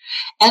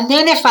 And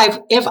then if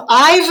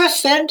I've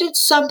offended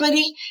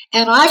somebody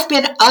and I've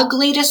been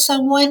ugly to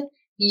someone,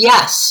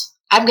 yes,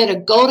 I'm going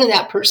to go to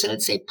that person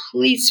and say,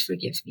 please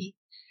forgive me.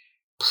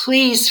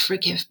 Please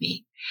forgive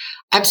me.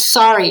 I'm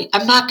sorry.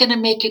 I'm not going to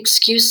make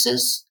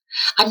excuses.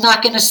 I'm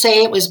not going to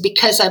say it was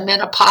because I'm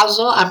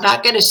menopausal. I'm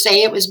not going to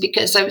say it was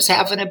because I was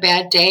having a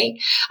bad day.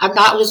 I'm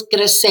not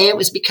going to say it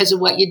was because of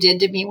what you did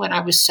to me when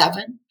I was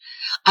 7.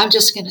 I'm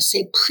just going to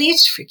say,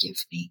 please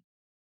forgive me.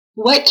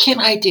 What can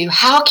I do?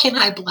 How can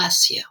I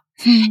bless you?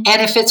 And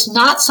if it's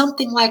not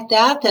something like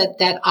that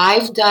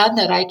I've done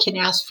that I can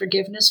ask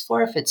forgiveness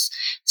for, if it's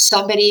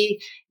somebody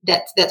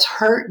that's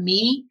hurt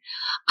me,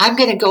 I'm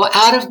going to go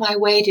out of my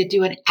way to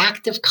do an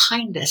act of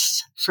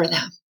kindness for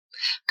them.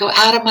 Go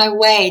out of my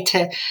way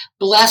to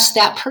bless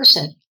that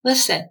person.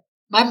 Listen,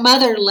 my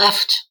mother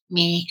left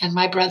me and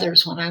my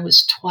brothers when I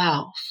was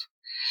 12.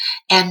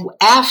 And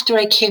after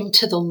I came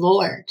to the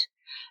Lord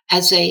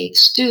as a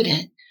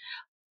student,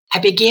 I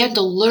began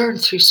to learn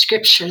through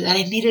scripture that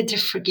I needed to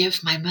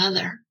forgive my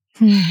mother.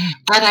 And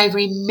I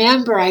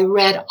remember I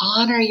read,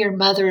 honor your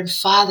mother and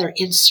father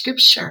in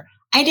scripture.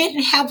 I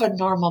didn't have a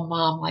normal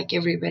mom like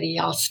everybody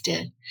else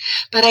did.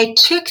 But I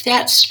took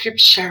that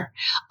scripture,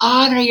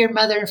 honor your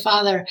mother and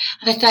father,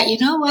 and I thought, you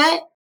know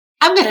what?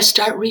 I'm going to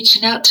start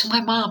reaching out to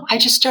my mom. I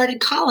just started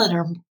calling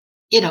her,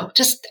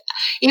 just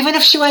even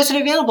if she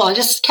wasn't available, I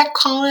just kept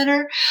calling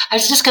her. I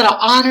was just going to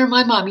honor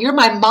my mom. You're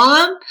my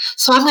mom,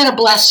 so I'm going to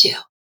bless you.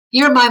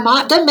 You're my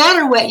mom. Doesn't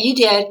matter what you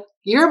did.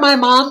 You're my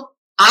mom.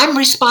 I'm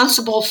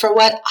responsible for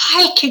what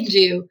I can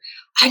do.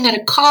 I'm going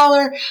to call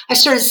her. I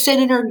started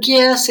sending her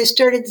gifts. I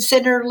started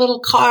sending her little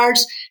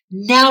cards.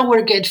 Now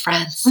we're good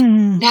friends.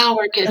 Now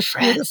we're good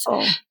friends.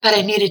 Beautiful. But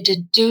I needed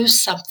to do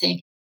something.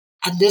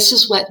 And this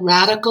is what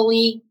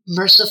radically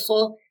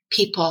merciful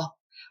people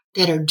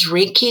that are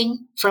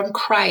drinking from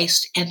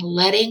Christ and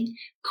letting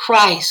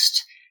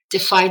Christ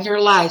define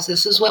their lives.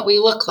 This is what we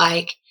look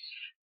like.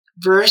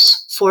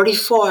 Verse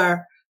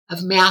 44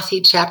 of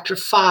Matthew chapter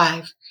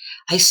 5.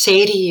 I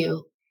say to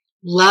you,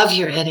 love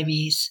your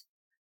enemies.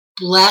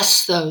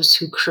 Bless those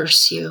who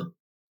curse you.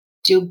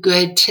 Do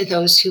good to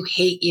those who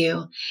hate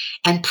you.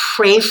 And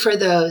pray for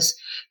those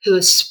who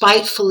have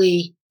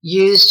spitefully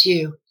used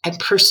you and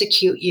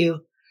persecute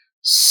you,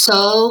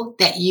 so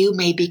that you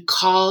may be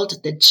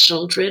called the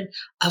children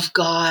of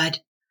God.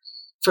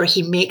 For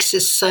he makes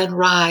his sun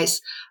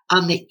rise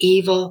on the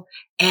evil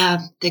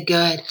and the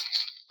good.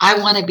 I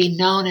want to be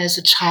known as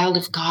a child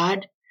of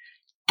God.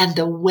 And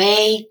the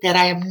way that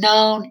I am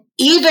known,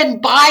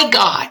 even by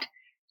God,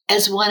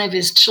 as one of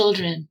his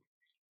children,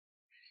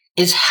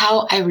 is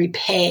how I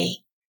repay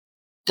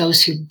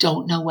those who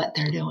don't know what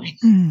they're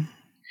doing.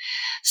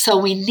 So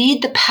we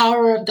need the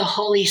power of the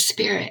Holy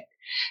Spirit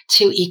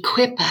to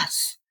equip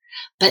us.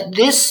 But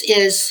this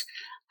is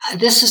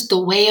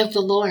the way of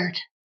the Lord.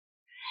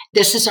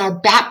 This is our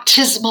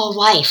baptismal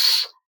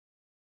life.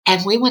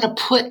 And we want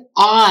to put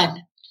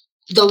on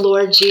the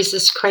Lord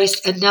Jesus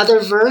Christ. Another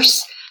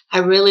verse I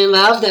really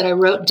love that I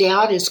wrote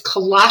down is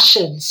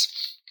Colossians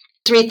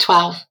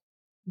 3:12.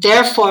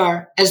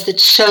 Therefore, as the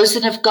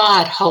chosen of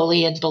God,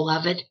 holy and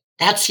beloved,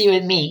 that's you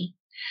and me,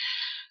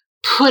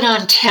 put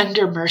on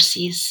tender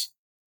mercies,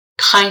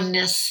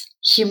 kindness,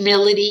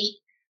 humility,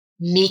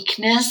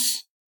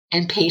 meekness,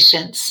 and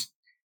patience,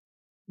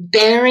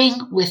 bearing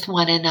with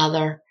one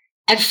another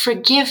and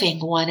forgiving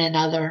one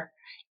another.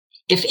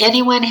 If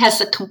anyone has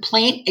a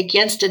complaint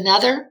against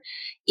another,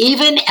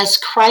 even as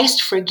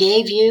Christ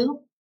forgave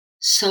you,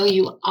 so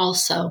you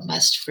also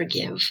must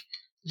forgive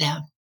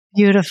them.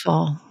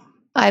 Beautiful.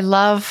 I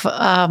love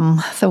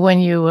the one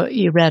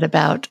you read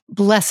about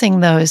blessing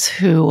those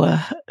who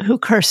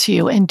curse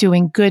you and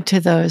doing good to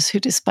those who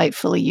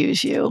despitefully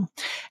use you.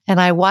 And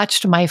I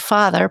watched my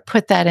father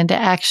put that into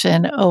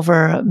action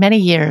over many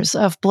years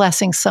of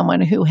blessing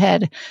someone who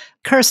had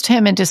cursed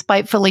him and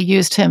despitefully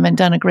used him and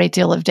done a great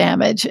deal of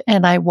damage.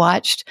 And I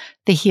watched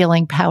the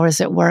healing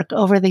powers at work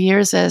over the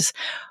years as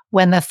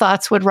when the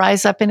thoughts would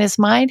rise up in his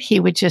mind, he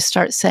would just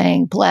start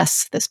saying,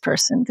 bless this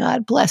person,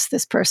 God, bless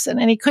this person.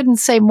 And he couldn't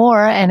say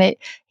more, and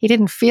he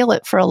didn't feel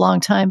it for a long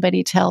time, but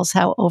he tells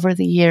how over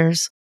the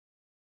years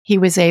he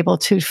was able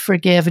to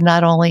forgive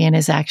not only in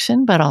his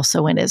action, but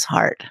also in his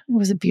heart. It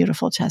was a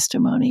beautiful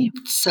testimony.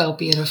 So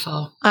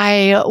beautiful.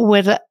 I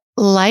would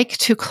like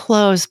to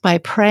close by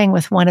praying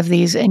with one of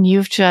these, and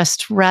you've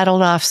just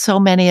rattled off so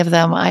many of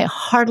them. I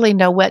hardly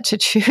know what to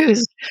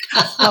choose.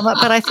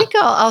 But I think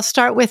I'll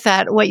start with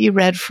that, what you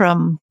read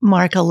from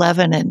Mark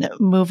 11 and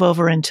move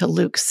over into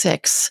Luke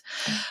 6.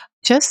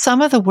 Just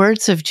some of the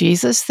words of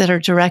Jesus that are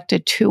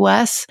directed to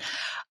us.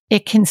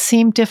 It can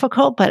seem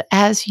difficult, but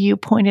as you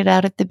pointed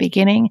out at the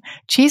beginning,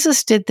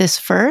 Jesus did this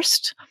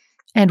first,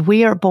 and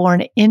we are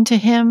born into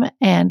him,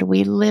 and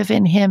we live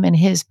in him, and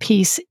his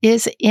peace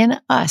is in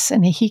us,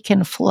 and he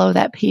can flow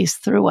that peace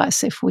through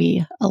us if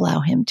we allow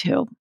him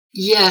to.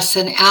 Yes,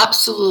 and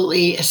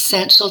absolutely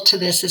essential to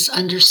this is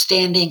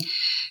understanding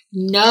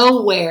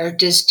nowhere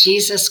does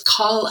Jesus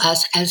call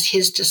us as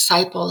his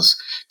disciples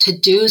to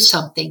do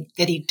something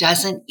that he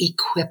doesn't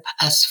equip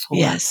us for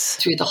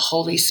through the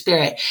Holy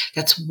Spirit.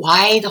 That's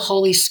why the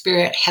Holy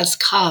Spirit has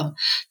come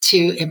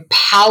to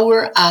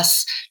empower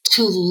us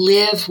to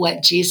live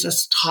what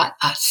Jesus taught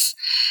us.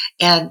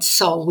 And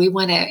so we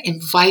want to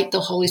invite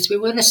the Holy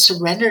Spirit. We want to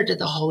surrender to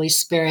the Holy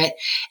Spirit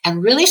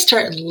and really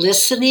start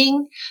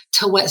listening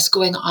to what's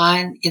going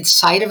on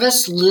inside of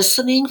us,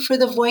 listening for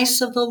the voice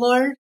of the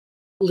Lord,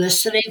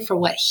 listening for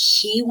what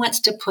he wants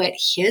to put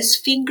his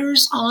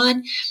fingers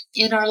on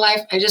in our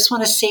life. I just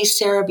want to say,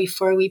 Sarah,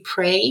 before we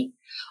pray,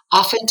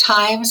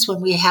 oftentimes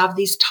when we have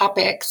these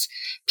topics,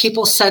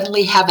 people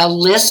suddenly have a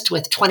list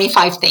with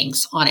 25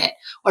 things on it,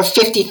 or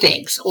 50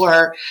 things,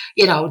 or,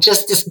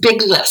 just this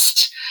big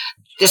list,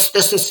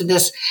 this, and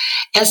this.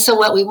 And so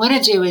what we want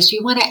to do is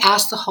you want to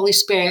ask the Holy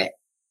Spirit,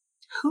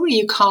 who are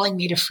you calling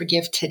me to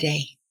forgive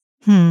today?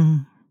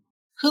 Who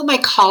am I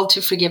called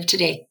to forgive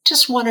today?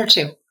 Just one or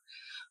two.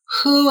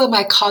 Who am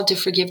I called to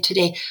forgive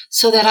today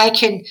so that I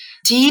can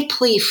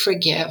deeply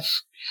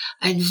forgive,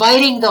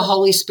 inviting the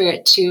Holy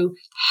Spirit to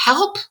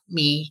help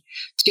me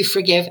to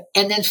forgive,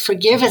 and then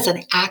forgive as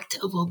an act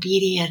of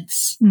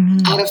obedience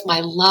out of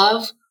my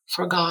love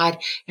for God.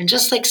 And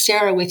just like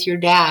Sarah with your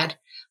dad,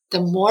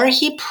 the more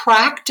he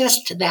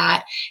practiced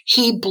that,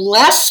 he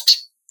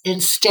blessed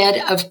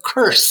instead of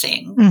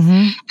cursing.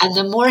 And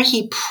the more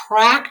he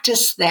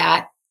practiced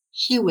that,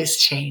 he was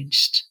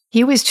changed.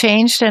 He was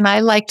changed, and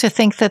I like to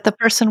think that the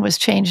person was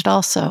changed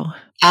also.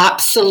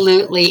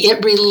 Absolutely.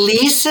 It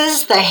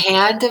releases the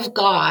hand of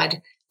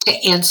God to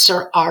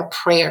answer our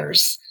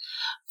prayers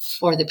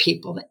for the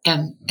people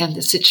and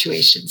the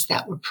situations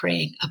that we're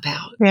praying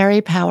about.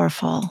 Very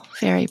powerful,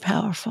 very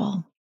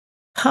powerful.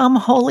 Come,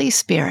 Holy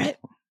Spirit,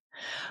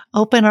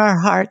 open our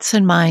hearts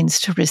and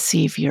minds to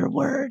receive your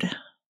word.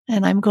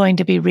 And I'm going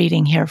to be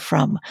reading here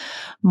from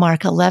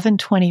Mark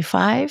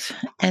 11:25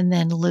 and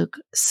then Luke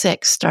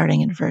 6, starting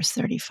in verse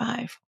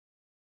 35.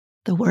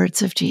 The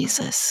words of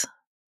Jesus.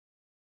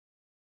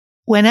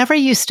 Whenever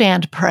you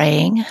stand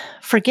praying,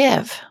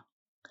 forgive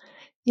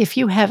if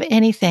you have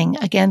anything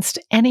against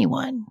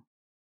anyone,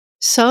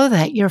 so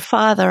that your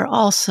Father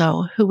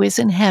also, who is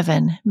in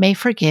heaven, may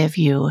forgive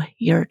you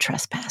your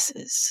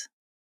trespasses.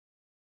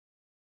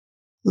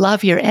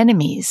 Love your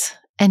enemies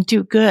and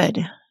do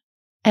good,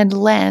 and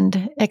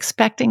lend,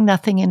 expecting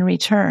nothing in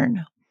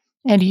return,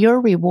 and your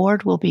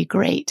reward will be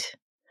great.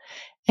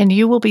 And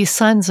you will be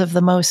sons of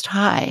the Most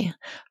High,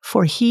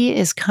 for he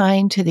is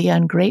kind to the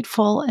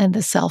ungrateful and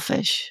the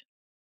selfish.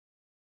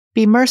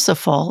 Be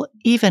merciful,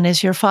 even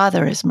as your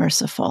Father is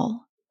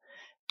merciful.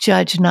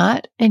 Judge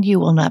not, and you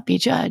will not be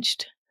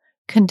judged.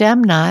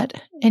 Condemn not,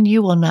 and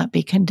you will not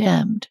be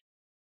condemned.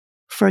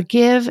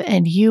 Forgive,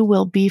 and you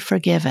will be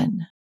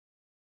forgiven.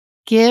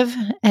 Give,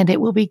 and it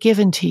will be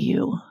given to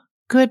you.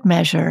 Good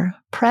measure,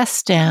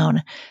 pressed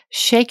down,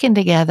 shaken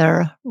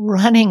together,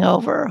 running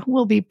over,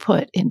 will be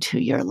put into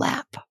your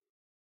lap.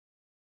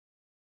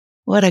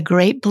 What a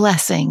great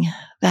blessing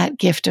that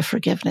gift of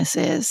forgiveness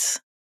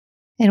is.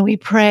 And we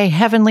pray,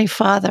 Heavenly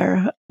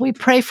Father, we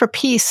pray for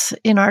peace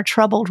in our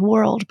troubled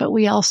world, but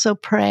we also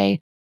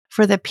pray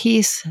for the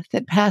peace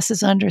that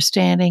passes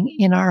understanding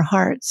in our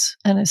hearts,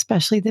 and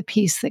especially the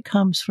peace that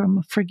comes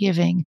from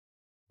forgiving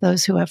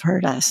those who have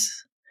hurt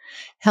us.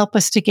 Help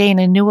us to gain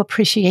a new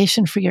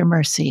appreciation for your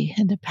mercy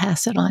and to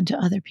pass it on to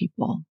other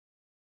people.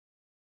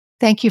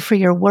 Thank you for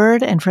your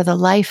word and for the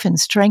life and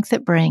strength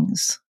it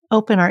brings.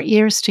 Open our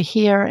ears to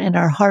hear and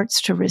our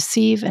hearts to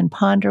receive and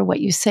ponder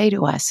what you say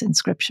to us in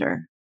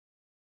Scripture.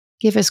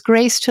 Give us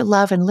grace to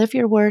love and live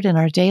your word in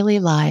our daily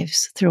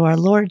lives through our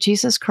Lord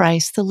Jesus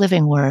Christ, the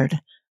living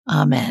word.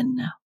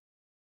 Amen.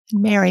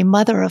 Mary,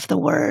 Mother of the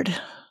Word,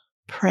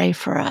 pray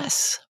for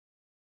us.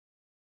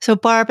 So,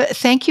 Barb,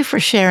 thank you for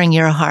sharing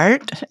your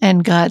heart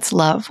and God's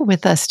love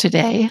with us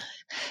today.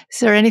 Is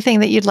there anything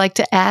that you'd like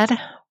to add?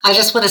 I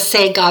just want to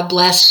say God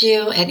bless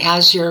you. And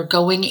as you're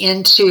going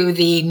into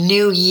the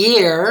new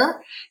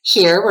year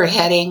here,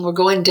 we're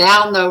going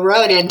down the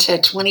road into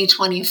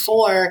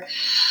 2024.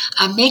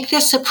 Make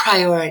this a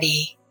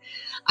priority.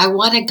 I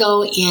want to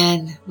go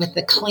in with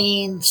a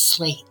clean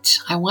slate.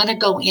 I want to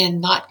go in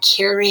not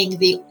carrying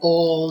the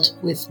old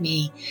with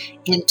me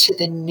into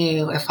the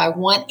new. If I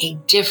want a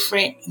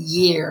different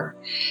year,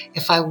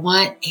 if I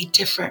want a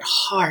different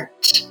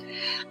heart,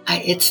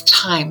 it's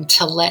time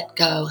to let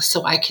go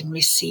so I can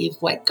receive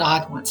what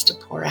God wants to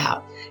pour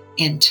out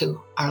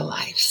into our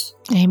lives.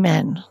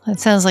 Amen. That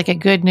sounds like a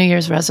good New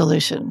Year's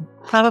resolution,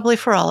 probably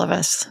for all of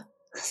us.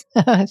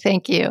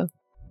 Thank you.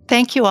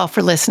 Thank you all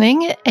for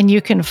listening. And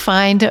you can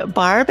find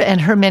Barb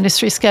and her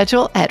ministry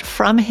schedule at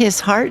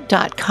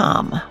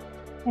fromhisheart.com.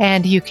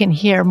 And you can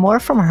hear more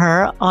from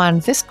her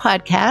on this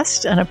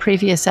podcast on a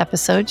previous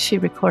episode she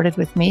recorded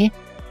with me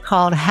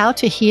called How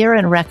to Hear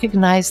and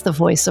Recognize the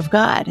Voice of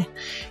God.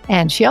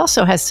 And she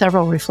also has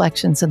several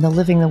reflections in the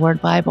Living the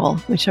Word Bible,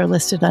 which are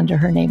listed under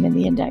her name in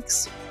the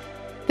index.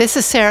 This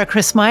is Sarah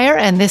Christmeyer,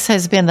 and this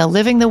has been the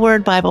Living the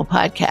Word Bible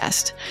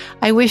podcast.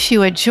 I wish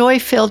you a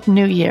joy-filled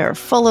new year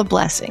full of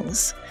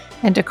blessings.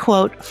 And to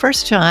quote 1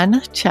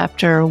 John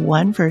chapter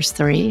 1, verse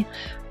 3,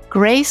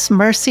 grace,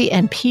 mercy,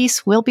 and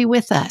peace will be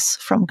with us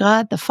from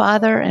God the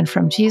Father and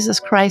from Jesus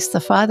Christ the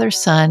Father's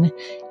Son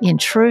in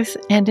truth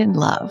and in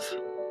love.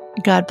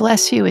 God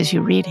bless you as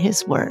you read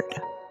His Word.